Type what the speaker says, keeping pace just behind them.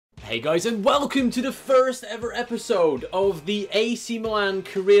Hey guys, and welcome to the first ever episode of the AC Milan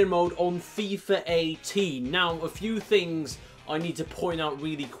career mode on FIFA 18. Now, a few things I need to point out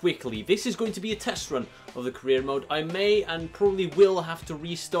really quickly. This is going to be a test run of the career mode. I may and probably will have to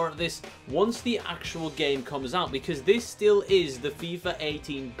restart this once the actual game comes out, because this still is the FIFA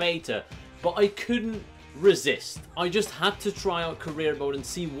 18 beta, but I couldn't resist. I just had to try out career mode and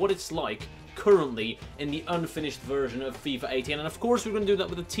see what it's like currently in the unfinished version of FIFA 18, and of course we're going to do that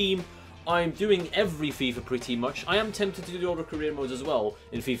with a team I'm doing every FIFA pretty much. I am tempted to do the other career modes as well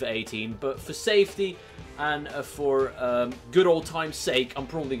in FIFA 18, but for safety and for good old time's sake, I'm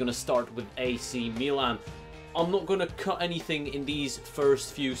probably going to start with AC Milan. I'm not going to cut anything in these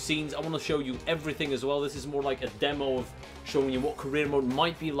first few scenes. I want to show you everything as well. This is more like a demo of showing you what career mode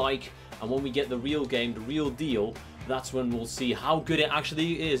might be like, and when we get the real game, the real deal, that's when we'll see how good it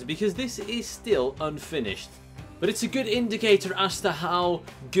actually is, because this is still unfinished. But it's a good indicator as to how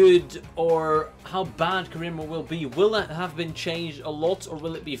good or how bad career mode will be. Will it have been changed a lot, or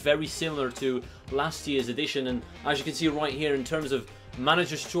will it be very similar to last year's edition? And as you can see right here, in terms of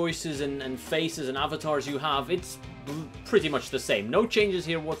manager's choices and faces and avatars you have, it's pretty much the same. No changes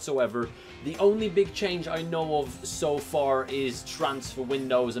here whatsoever. The only big change I know of so far is transfer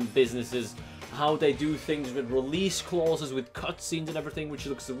windows and businesses, how they do things with release clauses, with cutscenes and everything, which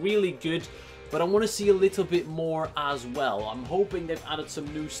looks really good. But I want to see a little bit more as well. I'm hoping they've added some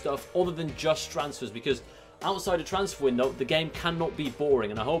new stuff other than just transfers, because outside the transfer window, the game cannot be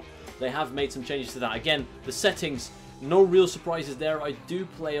boring, and I hope they have made some changes to that. Again, the settings, no real surprises there. I do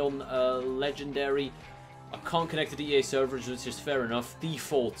play on Legendary. I can't connect to the EA servers, which is fair enough.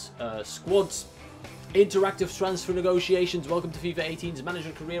 Default squads. Interactive transfer negotiations. Welcome to FIFA 18's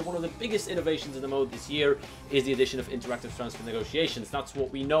manager career. One of the biggest innovations in the mode this year is the addition of interactive transfer negotiations. That's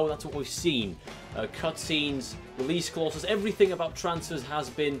what we know, that's what we've seen. Cutscenes, release clauses, everything about transfers has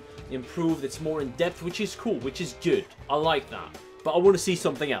been improved. It's more in depth, which is cool, which is good. I like that. But I want to see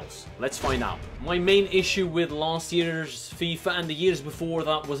something else. Let's find out. My main issue with last year's FIFA and the years before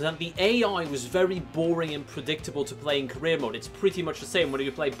that was that the AI was very boring and predictable to play in career mode. It's pretty much the same whether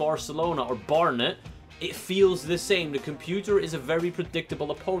you play Barcelona or Barnet. It feels the same. The computer is a very predictable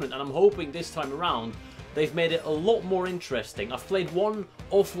opponent, and I'm hoping this time around they've made it a lot more interesting. I've played one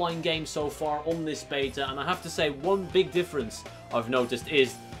offline game so far on this beta, and I have to say one big difference I've noticed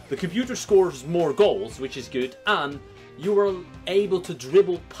is the computer scores more goals, which is good, and you are able to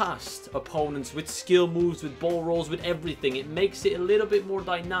dribble past opponents with skill moves, with ball rolls, with everything. It makes it a little bit more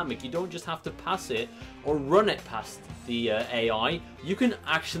dynamic. You don't just have to pass it or run it past the AI. You can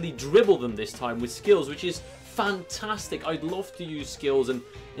actually dribble them this time with skills, which is fantastic. I'd love to use skills and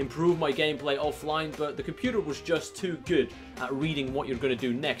improve my gameplay offline, but the computer was just too good at reading what you're going to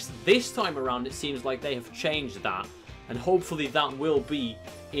do next. This time around, it seems like they have changed that, and hopefully that will be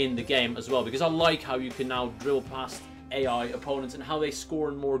in the game as well, because I like how you can now dribble past AI opponents and how they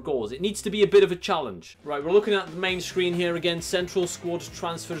score more goals. It needs to be a bit of a challenge. Right, we're looking at the main screen here again. Central squad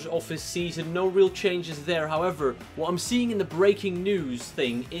transfers office season. No real changes there. However, what I'm seeing in the breaking news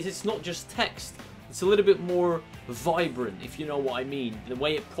thing is it's not just text. It's a little bit more vibrant, if you know what I mean. The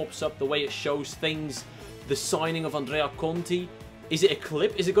way it pops up, the way it shows things. The signing of Andrea Conti. Is it a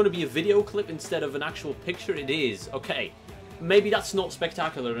clip? Is it going to be a video clip instead of an actual picture? It is. Okay. Maybe that's not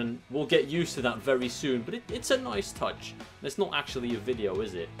spectacular, and we'll get used to that very soon, but it's a nice touch. It's not actually a video,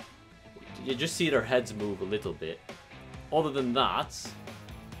 is it? You just see their heads move a little bit. Other than that,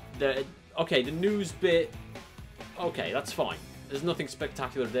 okay, the news bit, okay, that's fine. There's nothing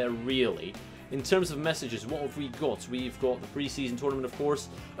spectacular there, really. In terms of messages, what have we got? We've got the pre-season tournament, of course.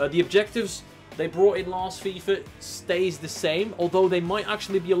 The objectives they brought in last FIFA stays the same, although they might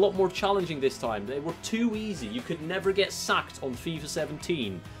actually be a lot more challenging this time. They were too easy. You could never get sacked on FIFA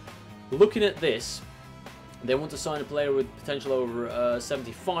 17. Looking at this, they want to sign a player with potential over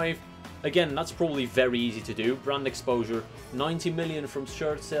 75. Again, that's probably very easy to do. Brand exposure, 90 million from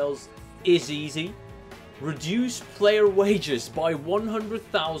shirt sales is easy. Reduce player wages by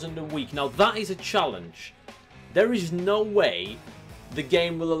 100,000 a week. Now that is a challenge. There is no way the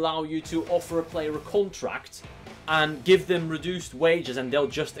game will allow you to offer a player a contract and give them reduced wages and they'll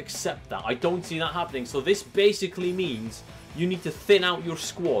just accept that. I don't see that happening. So this basically means you need to thin out your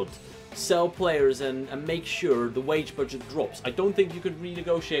squad, sell players, and make sure the wage budget drops. I don't think you could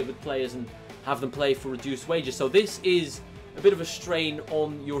renegotiate with players and have them play for reduced wages. So this is a bit of a strain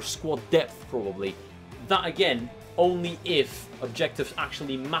on your squad depth, probably. That, again, only if objectives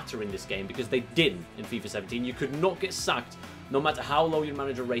actually matter in this game, because they didn't in FIFA 17. You could not get sacked no matter how low your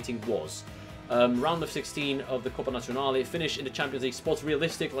manager rating was. Round of 16 of the Coppa Nazionale. Finish in the Champions League spots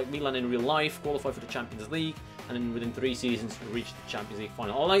realistic, like Milan in real life. Qualify for the Champions League. and then within 3 seasons reach the Champions League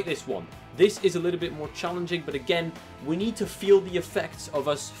final. I like this one. This is a little bit more challenging, but again, we need to feel the effects of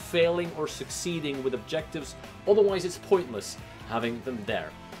us failing or succeeding with objectives. Otherwise, it's pointless having them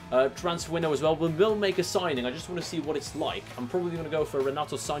there. Transfer window as well. We will make a signing. I just want to see what it's like. I'm probably going to go for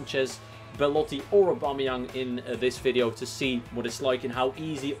Renato Sanchez, Belotti or Aubameyang in this video to see what it's like and how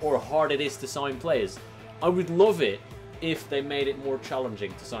easy or hard it is to sign players. I would love it if they made it more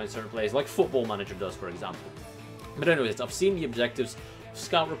challenging to sign certain players, like Football Manager does, for example. But anyways, I've seen the objectives.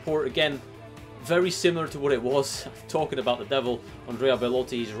 Scout report, again, very similar to what it was. Talking about the devil, Andrea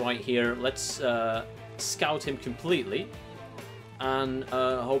Belotti, he's right here. Let's scout him completely. And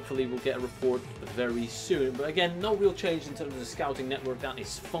hopefully we'll get a report very soon. But again, no real change in terms of the scouting network. That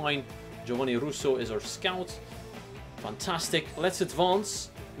is fine. Giovanni Russo is our scout. Fantastic. Let's advance.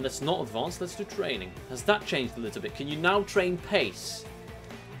 Let's not advance. Let's do training. Has that changed a little bit? Can you now train pace?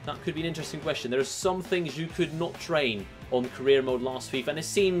 That could be an interesting question. There are some things you could not train on career mode last FIFA. And it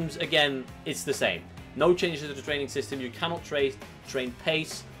seems, again, it's the same. No changes to the training system. You cannot train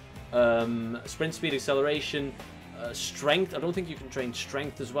pace, sprint speed, acceleration, strength. I don't think you can train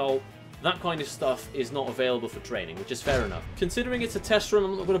strength as well. That kind of stuff is not available for training, which is fair enough. Considering it's a test run,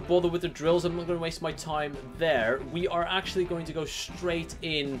 I'm not going to bother with the drills. I'm not going to waste my time there. We are actually going to go straight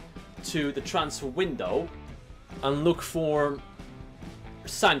in to the transfer window and look for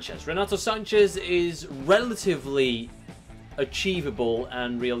Sanchez. Renato Sanchez is relatively achievable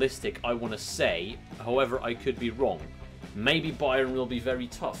and realistic, I want to say. However, I could be wrong. Maybe Bayern will be very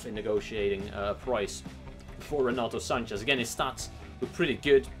tough in negotiating a price for Renato Sanchez. Again, his stats look pretty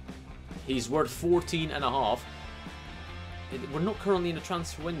good. He's worth 14.5. We're not currently in a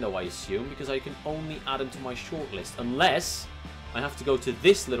transfer window, I assume, because I can only add him to my shortlist. Unless I have to go to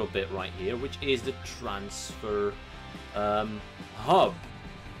this little bit right here, which is the transfer hub.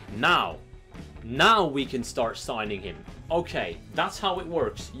 Now we can start signing him. Okay, that's how it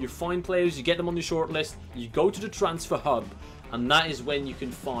works. You find players, you get them on your shortlist, you go to the transfer hub, and that is when you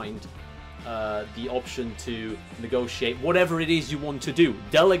can find the option to negotiate whatever it is you want to do.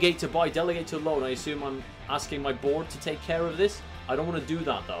 Delegate to buy, delegate to loan. I assume I'm asking my board to take care of this. I don't want to do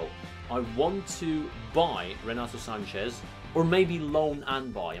that though. I want to buy Renato Sanchez, or maybe loan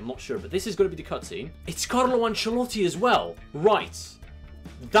and buy. I'm not sure, but this is going to be the cutscene. It's Carlo Ancelotti as well. Right.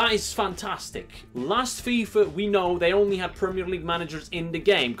 That is fantastic. Last FIFA, we know they only had Premier League managers in the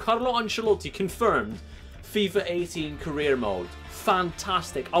game. Carlo Ancelotti confirmed FIFA 18 career mode.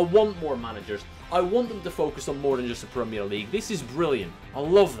 Fantastic. I want more managers. I want them to focus on more than just the Premier League. This is brilliant. I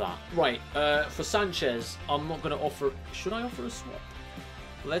love that. Right, for Sanchez, I'm not going to offer... Should I offer a swap?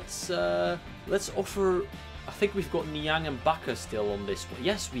 Let's offer... I think we've got Niang and Bacca still on this one.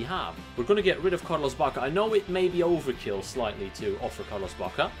 Yes, we have. We're going to get rid of Carlos Bacca. I know it may be overkill slightly to offer Carlos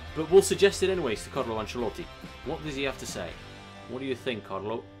Bacca, but we'll suggest it anyways to Carlo Ancelotti. What does he have to say? What do you think,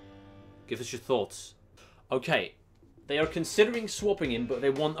 Carlo? Give us your thoughts. Okay, they are considering swapping him, but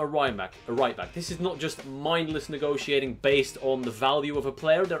they want a right back. This is not just mindless negotiating based on the value of a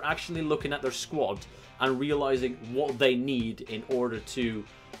player. They're actually looking at their squad and realizing what they need in order to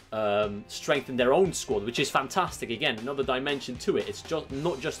strengthen their own squad, which is fantastic. Again, another dimension to it. It's just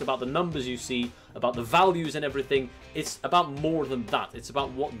not just about the numbers you see, about the values and everything. It's about more than that. It's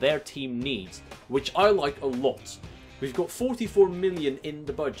about what their team needs, which I like a lot. We've got 44 million in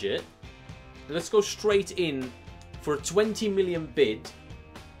the budget. Let's go straight in for a 20 million bid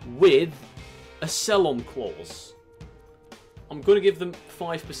with a sell-on clause. I'm going to give them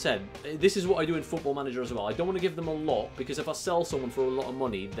 5%. This is what I do in Football Manager as well. I don't want to give them a lot, because if I sell someone for a lot of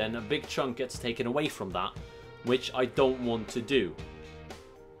money, then a big chunk gets taken away from that, which I don't want to do.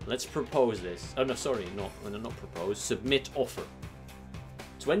 Let's propose this. Oh, no, sorry, not propose. Submit offer.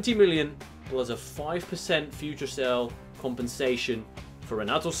 20 million plus a 5% future sale compensation for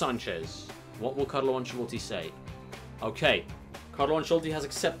Renato Sanchez. What will Carlo Ancelotti say? Okay, Carlo Ancelotti has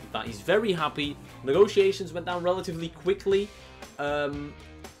accepted that. He's very happy. Negotiations went down relatively quickly. I'm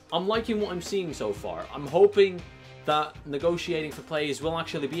liking what I'm seeing so far. I'm hoping that negotiating for players will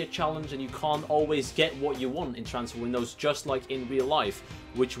actually be a challenge, and you can't always get what you want in transfer windows, just like in real life,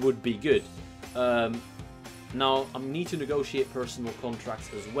 which would be good. Now, I need to negotiate personal contracts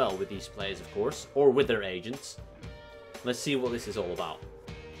as well with these players, of course, or with their agents. Let's see what this is all about.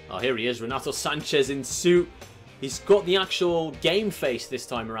 Oh, here he is, Renato Sanchez in suit. He's got the actual game face this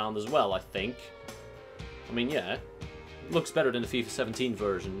time around as well, I think. I mean, yeah, it looks better than the FIFA 17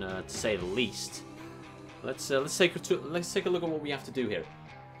 version, to say the least. Let's take a look at what we have to do here.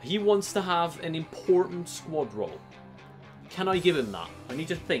 He wants to have an important squad role. Can I give him that? I need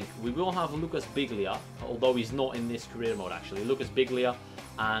to think. We will have Lucas Biglia, although he's not in this career mode actually. Lucas Biglia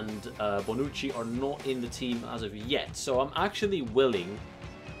and Bonucci are not in the team as of yet. So I'm actually willing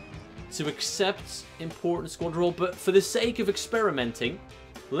to accept important squad role, but for the sake of experimenting,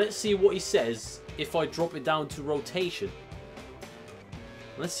 let's see what he says if I drop it down to rotation.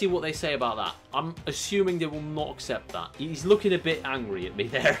 Let's see what they say about that. I'm assuming they will not accept that. He's looking a bit angry at me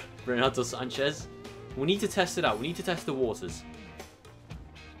there, Renato Sanchez. We need to test it out. We need to test the waters.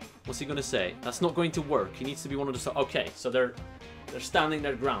 What's he going to say? That's not going to work. He needs to be one of the... Okay, so they're standing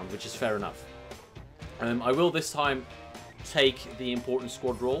their ground, which is fair enough. I will this time take the important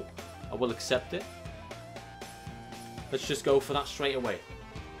squad role. I will accept it. Let's just go for that straight away.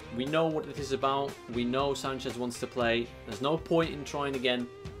 We know what it is about. We know Sanchez wants to play. There's no point in trying again.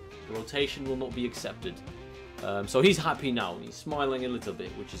 The rotation will not be accepted. So he's happy now. He's smiling a little bit,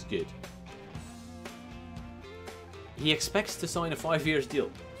 which is good. He expects to sign a 5-year deal.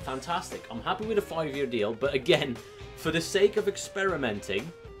 Fantastic. I'm happy with a 5-year deal. But again, for the sake of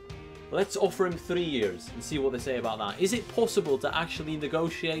experimenting, let's offer him 3 years and see what they say about that. Is it possible to actually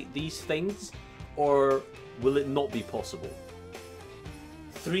negotiate these things? Or will it not be possible?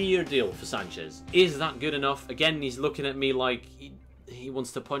 3-year deal for Sanchez. Is that good enough? Again, he's looking at me like he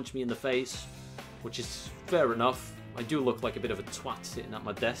wants to punch me in the face, which is fair enough. I do look like a bit of a twat sitting at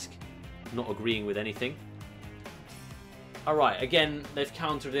my desk, not agreeing with anything. Alright, again, they've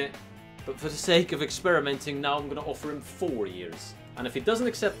countered it, but for the sake of experimenting, now I'm going to offer him 4 years. And if he doesn't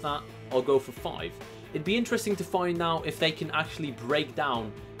accept that, I'll go for 5. It'd be interesting to find out if they can actually break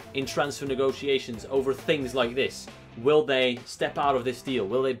down in transfer negotiations over things like this. Will they step out of this deal?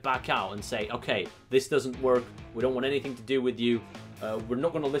 Will they back out and say, okay, this doesn't work, we don't want anything to do with you, we're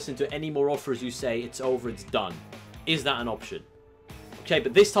not going to listen to any more offers you say, it's over, it's done. Is that an option? Okay,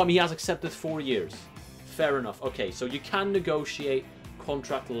 but this time he has accepted 4 years. Fair enough. Okay, so you can negotiate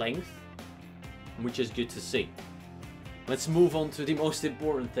contract length, which is good to see. Let's move on to the most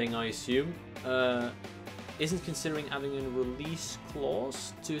important thing, I assume. Isn't considering adding a release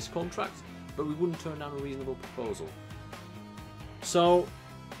clause to his contract, but we wouldn't turn down a reasonable proposal. So,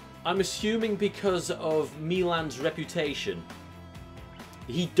 I'm assuming because of Milan's reputation,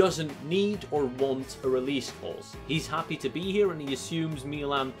 he doesn't need or want a release clause. He's happy to be here and he assumes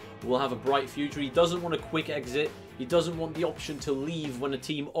Milan will have a bright future. He doesn't want a quick exit. He doesn't want the option to leave when a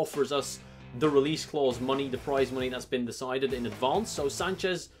team offers us the release clause money, the prize money that's been decided in advance. So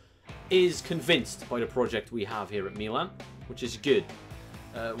Sanchez is convinced by the project we have here at Milan, which is good.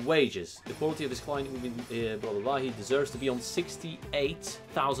 Wages. The quality of his client will be blah blah blah. He deserves to be on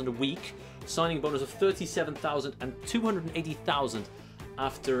 68,000 a week. Signing bonus of 37,000 and 280,000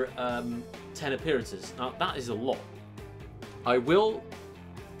 after 10 appearances. Now that is a lot. I will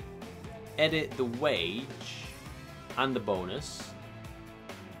edit the wage and the bonus.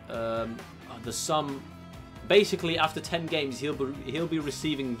 The sum. Basically, after 10 games, he'll be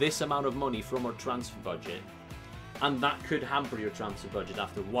receiving this amount of money from our transfer budget. And that could hamper your transfer budget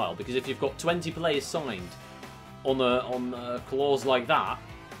after a while, because if you've got 20 players signed on a clause like that,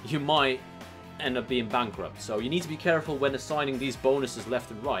 you might end up being bankrupt. So you need to be careful when assigning these bonuses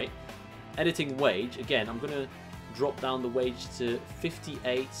left and right. Editing wage, again, I'm going to drop down the wage to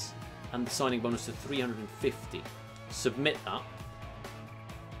 58 and the signing bonus to 350. Submit that.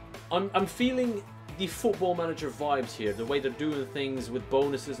 I'm feeling the Football Manager vibes here, the way they're doing things with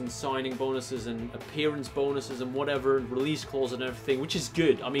bonuses and signing bonuses and appearance bonuses and whatever, and release clause and everything, which is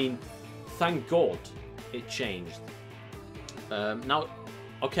good. I mean, thank God it changed. Now,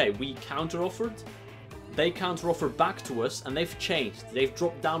 okay, we counter-offered, they counter-offered back to us, and they've changed. They've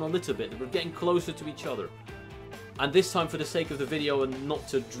dropped down a little bit. We're getting closer to each other. And this time, for the sake of the video and not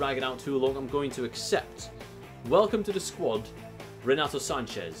to drag it out too long, I'm going to accept. Welcome to the squad, Renato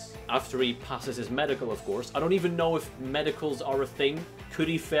Sanchez, after he passes his medical, of course. I don't even know if medicals are a thing. Could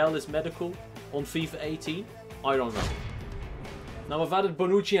he fail his medical on FIFA 18? I don't know. Now, I've added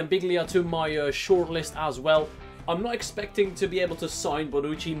Bonucci and Biglia to my shortlist as well. I'm not expecting to be able to sign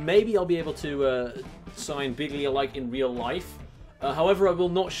Bonucci. Maybe I'll be able to sign Biglia like in real life. However, I will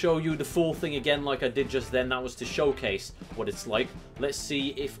not show you the full thing again like I did just then. That was to showcase what it's like. Let's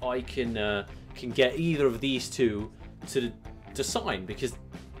see if I can get either of these two to sign, because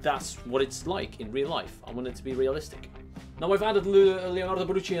that's what it's like in real life. I want it to be realistic. Now I've added Leonardo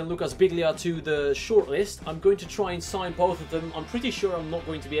Bonucci and Lucas Biglia to the shortlist. I'm going to try and sign both of them. I'm pretty sure I'm not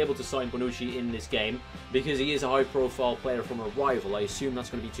going to be able to sign Bonucci in this game because he is a high-profile player from a rival. I assume that's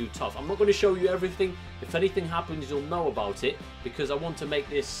going to be too tough. I'm not going to show you everything. If anything happens, you'll know about it because I want to make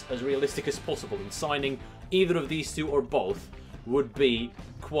this as realistic as possible. And signing either of these two or both would be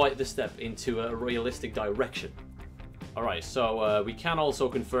quite the step into a realistic direction. Alright, so we can also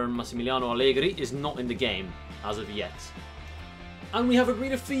confirm Massimiliano Allegri is not in the game as of yet. And we have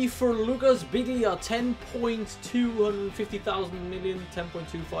agreed a fee for Lucas Biglia, 10.250 million,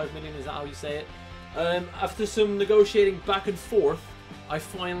 10.25 million, is that how you say it? After some negotiating back and forth, I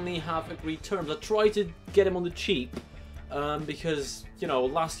finally have agreed terms. I tried to get him on the cheap, because, you know,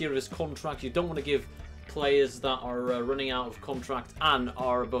 last year of his contract, you don't want to give players that are running out of contract and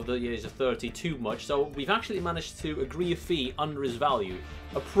are above the age of 30 too much. So we've actually managed to agree a fee under his value,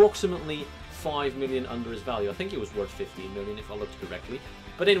 approximately 5 million under his value. I think it was worth 15 million if I looked correctly.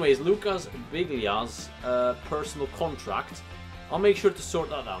 But anyways, Lucas Biglia's personal contract, I'll make sure to sort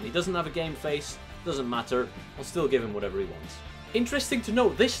that out. He doesn't have a game face, doesn't matter, I'll still give him whatever he wants. Interesting to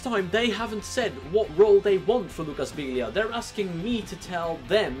note, this time they haven't said what role they want for Lucas Biglia. They're asking me to tell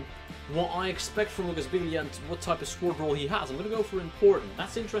them what I expect from Lucas Biglia and what type of squad role he has. I'm going to go for important.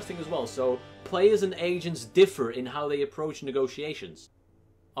 That's interesting as well. So players and agents differ in how they approach negotiations.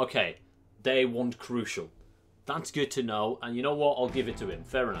 Okay, they want crucial. That's good to know, and you know what? I'll give it to him.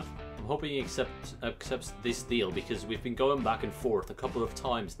 Fair enough. I'm hoping he accepts this deal because we've been going back and forth a couple of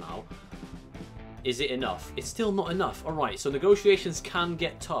times now. Is it enough? It's still not enough. Alright, so negotiations can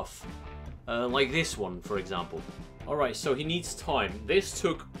get tough. Like this one, for example. Alright, so he needs time. This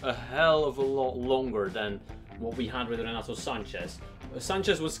took a hell of a lot longer than what we had with Renato Sanchez.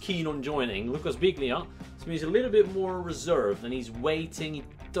 Sanchez was keen on joining. Lucas Biglia, so he's a little bit more reserved and he's waiting. He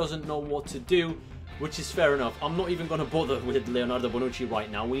doesn't know what to do, which is fair enough. I'm not even going to bother with Leonardo Bonucci right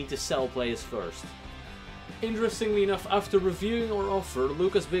now. We need to sell players first. Interestingly enough, after reviewing our offer,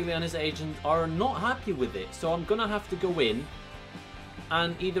 Lucas Biglia and his agent are not happy with it. So I'm going to have to go in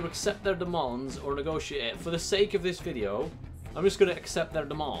and either accept their demands or negotiate. For the sake of this video, I'm just going to accept their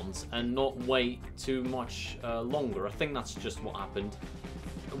demands and not wait too much longer. I think that's just what happened.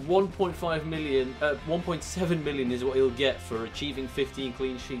 1.5 million, 1.7 million is what he'll get for achieving 15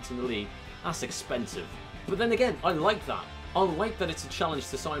 clean sheets in the league. That's expensive. But then again, I like that. I like that it's a challenge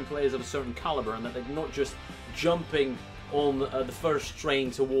to sign players of a certain caliber and that they're not just jumping on the first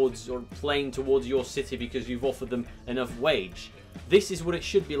train towards or playing towards your city because you've offered them enough wage. This is what it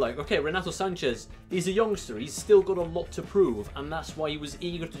should be like. Okay, Renato Sanchez, he's a youngster, he's still got a lot to prove, and that's why he was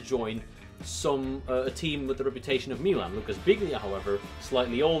eager to join a team with the reputation of Milan. Lucas Biglia, however,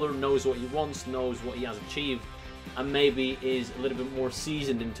 slightly older, knows what he wants, knows what he has achieved, and maybe is a little bit more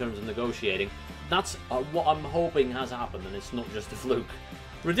seasoned in terms of negotiating. That's what I'm hoping has happened, and it's not just a fluke.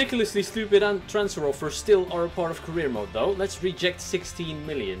 Ridiculously stupid transfer offers still are a part of career mode though. Let's reject 16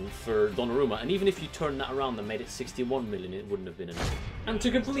 million for Donnarumma, and even if you turn that around and made it 61 million, it wouldn't have been enough. And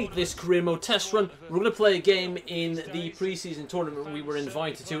to complete this career mode test run, we're going to play a game in the pre-season tournament we were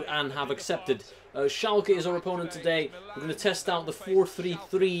invited to and have accepted. Schalke is our opponent today. We're going to test out the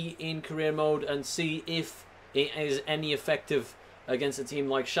 4-3-3 in career mode and see if it is any effective against a team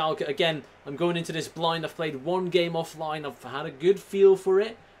like Schalke. Again, I'm going into this blind. I've played one game offline. I've had a good feel for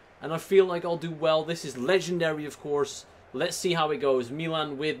it, and I feel like I'll do well. This is legendary, of course. Let's see how it goes.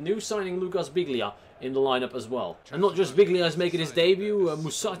 Milan with new signing Lucas Biglia in the lineup as well. And not just Biglia is making his debut,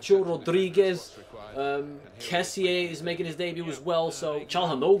 Musacho, Rodriguez, Kessié is making his debut as well, so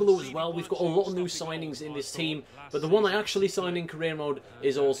Çalhanoğlu as well. We've got a lot of new signings in this team, but the one I actually signed in career mode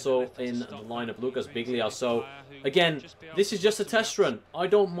is also in the lineup, Lucas Biglia. So again, this is just a test run. I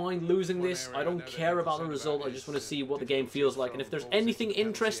don't mind losing this. I don't care about the result. I just want to see what the game feels like, and if there's anything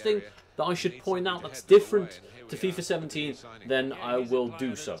interesting that I should point out that's different to FIFA 17, then I will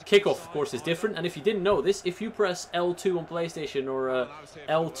do so. Kickoff, of course, is different, and if you didn't know this, if you press L2 on PlayStation or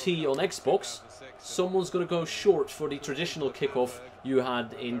LT on Xbox, someone's going to go short for the traditional kickoff you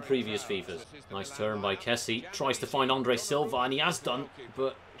had in previous FIFAs. Nice turn by Kessie. Tries to find Andre Silva, and he has done,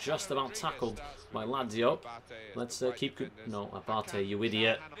 but just about tackled by Lazio. Let's keep... No, Abate, you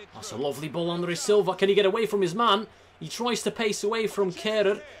idiot. That's a lovely ball, Andre Silva. Can he get away from his man? He tries to pace away from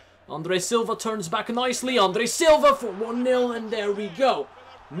Kehrer. Andre Silva turns back nicely. Andre Silva for 1-0, and there we go.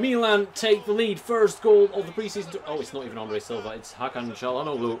 Milan take the lead. First goal of the preseason. Oh, it's not even Andre Silva. It's Hakan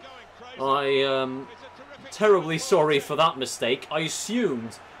Çalhanoğlu. I am terribly sorry for that mistake. I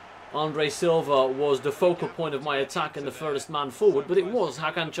assumed Andre Silva was the focal point of my attack and the furthest man forward, but it was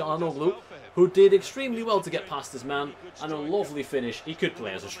Hakan Çalhanoğlu, who did extremely well to get past his man, and a lovely finish. He could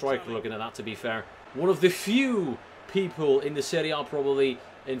play as a striker, looking at that, to be fair. One of the few people in the Serie A probably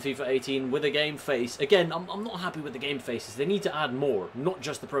in FIFA 18 with a game face. Again, I'm not happy with the game faces. They need to add more, not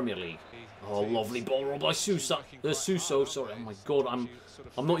just the Premier League. Oh, lovely ball roll by Suso. Sorry, oh my god,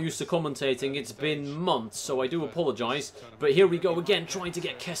 I'm not used to commentating. It's been months, so I do apologise. But here we go again, trying to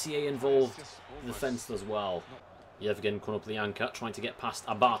get Kessié involved. The defence as well. Yevgen Konoplyanka trying to get past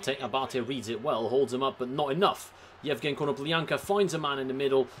Abate. Abate reads it well, holds him up, but not enough. Yevgen Konoplyanka finds a man in the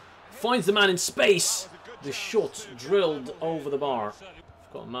middle, finds the man in space, The shot drilled over the bar.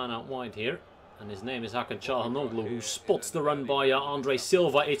 We've got a man out wide here, and his name is Hakan Çalhanoğlu, who spots the run by Andre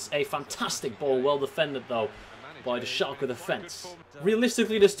Silva. It's a fantastic ball, well defended though by the Schalke defence.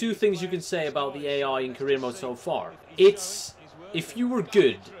 Realistically, there's two things you can say about the AI in career mode so far. It's, if you were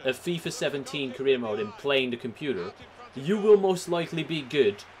good at FIFA 17 career mode and playing the computer, you will most likely be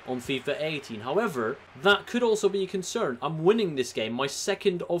good on FIFA 18. However, that could also be a concern. I'm winning this game, my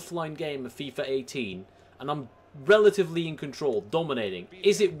second offline game of FIFA 18, and I'm relatively in control, dominating.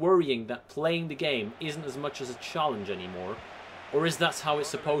 Is it worrying that playing the game isn't as much as a challenge anymore? Or is that how it's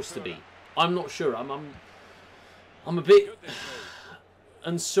supposed to be? I'm not sure. I'm a bit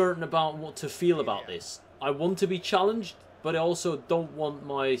uncertain about what to feel about this. I want to be challenged, but I also don't want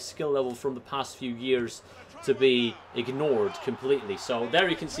my skill level from the past few years to be ignored completely. So there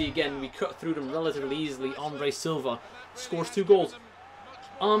you can see again, we cut through them relatively easily. Andre Silva scores 2 goals.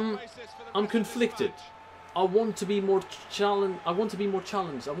 I'm conflicted. I want to be more challenged. I want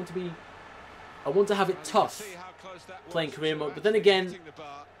to have it tough playing career mode. But then again,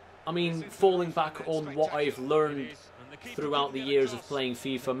 I mean, falling back on what I've learned throughout the years of playing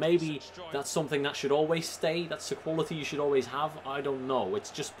FIFA, maybe that's something that should always stay. That's a quality you should always have. I don't know.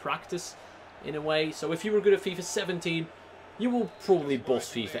 It's just practice in a way. So if you were good at FIFA 17, you will probably boss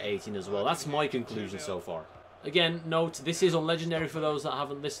FIFA 18 as well. That's my conclusion so far. Again, note, this is on Legendary for those that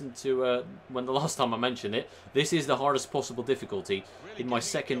haven't listened to when the last time I mentioned it. This is the hardest possible difficulty in my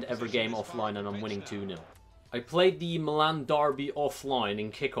second ever game offline, and I'm winning 2-0. I played the Milan derby offline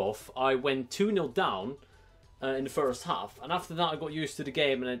in kickoff. I went 2-0 down in the first half, and after that I got used to the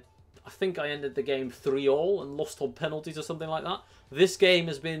game, and I think I ended the game 3-all and lost on penalties or something like that. This game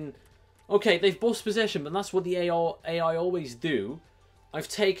has been... okay, they've bossed possession, but that's what the AI always do. I've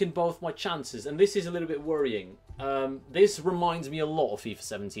taken both my chances, and this is a little bit worrying. This reminds me a lot of FIFA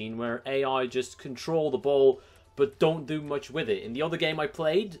 17, where AI just control the ball, but don't do much with it. In the other game I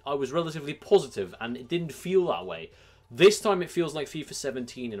played, I was relatively positive, and it didn't feel that way. This time it feels like FIFA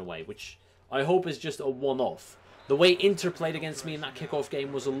 17 in a way, which I hope is just a one-off. The way Inter played against me in that kickoff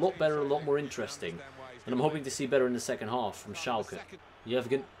game was a lot better, a lot more interesting. And I'm hoping to see better in the second half from Schalke.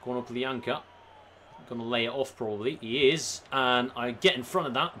 Yevgen Konoplyanka. Gonna lay it off probably. He is. And I get in front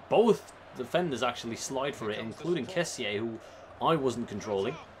of that. Both defenders actually slide for it, including Kessié, who I wasn't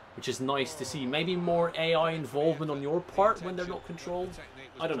controlling. Which is nice to see. Maybe more AI involvement on your part when they're not controlled.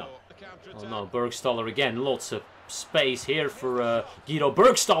 I don't know. Oh no, Bergstaller again. Lots of space here for Guido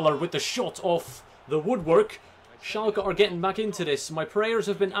Bergstaller with the shot off the woodwork. Schalke are getting back into this. My prayers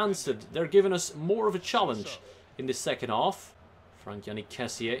have been answered. They're giving us more of a challenge in the second half. Frank-Yannick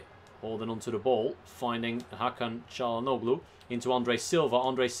Kessié holding onto the ball, finding Hakan Çalhanoğlu into Andre Silva.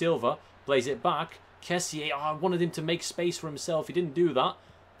 Andre Silva plays it back. Kessié, I wanted him to make space for himself. He didn't do that.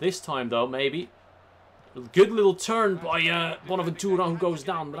 This time, though, maybe. A good little turn by Bonaventura, who goes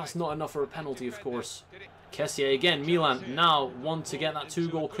down, but that's not enough for a penalty, of course. Kessié again. Milan now want to get that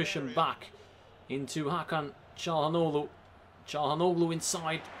 2-goal cushion back into Hakan Çalhanoğlu. Çalhanoğlu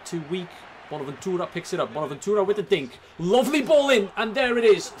inside, too weak. Bonaventura picks it up. Bonaventura with the dink. Lovely ball in, and there it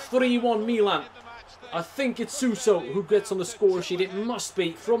is. 3-1 Milan. I think it's Suso who gets on the score sheet. It must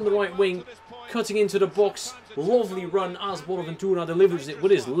be from the right wing, cutting into the box. Lovely run as Bonaventura delivers it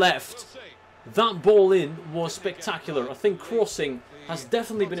with his left. That ball in was spectacular. I think crossing has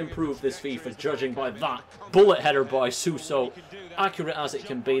definitely been improved this FIFA, judging by that bullet header by Suso. Accurate as it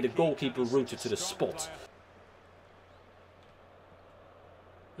can be, the goalkeeper rooted to the spot.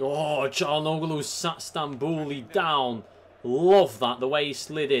 Oh, Çalhanoğlu sat Stambouli down. Love that, the way he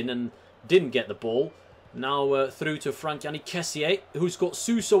slid in and didn't get the ball. Now through to Frank-Yannick Kessié, who's got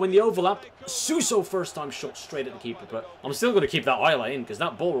Suso in the overlap. Suso first time shot straight at the keeper, but I'm still going to keep that highlight in because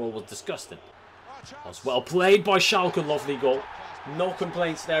that ball roll was disgusting. That's well played by Schalke, lovely goal. No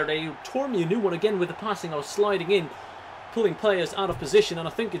complaints there. They tore me a new one again with the passing. I was sliding in, pulling players out of position, and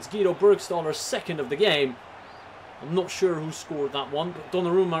I think it's Guido Bergstaller's second of the game. I'm not sure who scored that one, but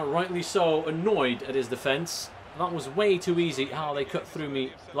Donnarumma, rightly so, annoyed at his defence. That was way too easy how they cut through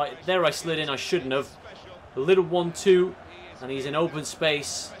me. Like, there I slid in, I shouldn't have. A little 1-2, and he's in open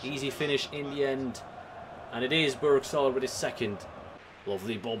space. Easy finish in the end. And it is Bergstaller with his second.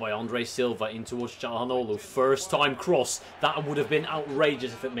 Lovely ball by Andre Silva in towards Çalhanoğlu. First time cross. That would have been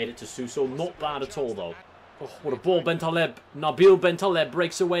outrageous if it made it to Suso. Not bad at all, though. Oh, what a ball, Bentaleb. Nabil Bentaleb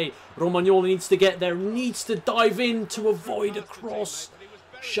breaks away. Romagnoli needs to get there. Needs to dive in to avoid a cross.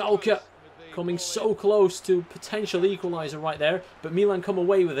 Schalke coming so close to potential equaliser right there. But Milan come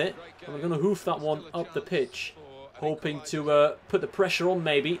away with it. And we're going to hoof that one up the pitch. Hoping to put the pressure on,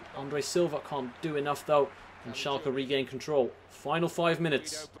 maybe. Andre Silva can't do enough, though. And Schalke regain control. Final 5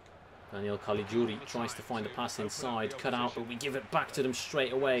 minutes. Daniel Caligiuri tries to find the pass inside. Cut out, but we give it back to them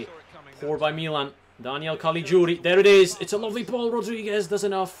straight away. Poor by Milan. Daniel Caligiuri. There it is. It's a lovely ball. Rodriguez does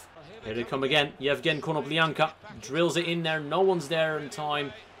enough. Here they come again. Yevgen Konoplyanka drills it in there. No one's there in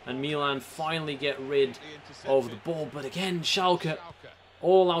time. And Milan finally get rid of the ball. But again, Schalke.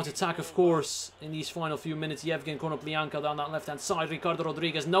 All-out attack, of course, in these final few minutes. Yevgen Konoplyanka down that left-hand side. Ricardo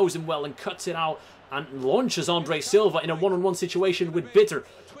Rodriguez knows him well and cuts it out and launches Andre Silva in a one-on-one situation with Bitter.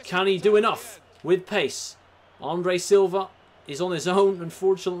 Can he do enough with pace? Andre Silva is on his own,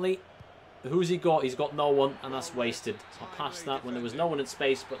 unfortunately. Who's he got? He's got no one, and that's wasted. I passed that when there was no one in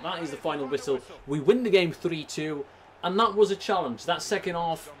space, but that is the final whistle. We win the game 3-2, and that was a challenge. That second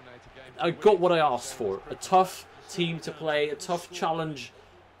half, I got what I asked for. A tough team to play, a tough challenge,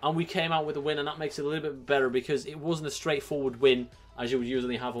 and we came out with a win, and that makes it a little bit better because it wasn't a straightforward win as you would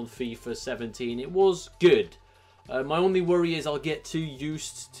usually have on FIFA 17. It was good. My only worry is I'll get too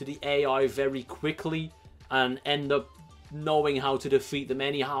used to the AI very quickly and end up knowing how to defeat them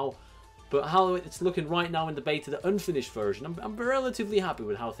anyhow. But how it's looking right now in the beta, the unfinished version, I'm relatively happy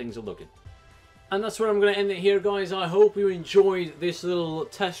with how things are looking. And that's where I'm going to end it here, guys. I hope you enjoyed this little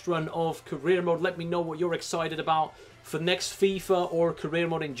test run of career mode. Let me know what you're excited about for next FIFA or career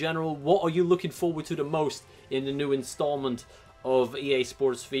mode in general. What are you looking forward to the most in the new installment of EA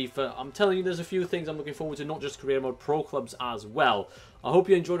Sports FIFA? I'm telling you, there's a few things I'm looking forward to, not just career mode, pro clubs as well. I hope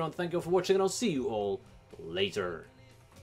you enjoyed it, and thank you all for watching, and I'll see you all later.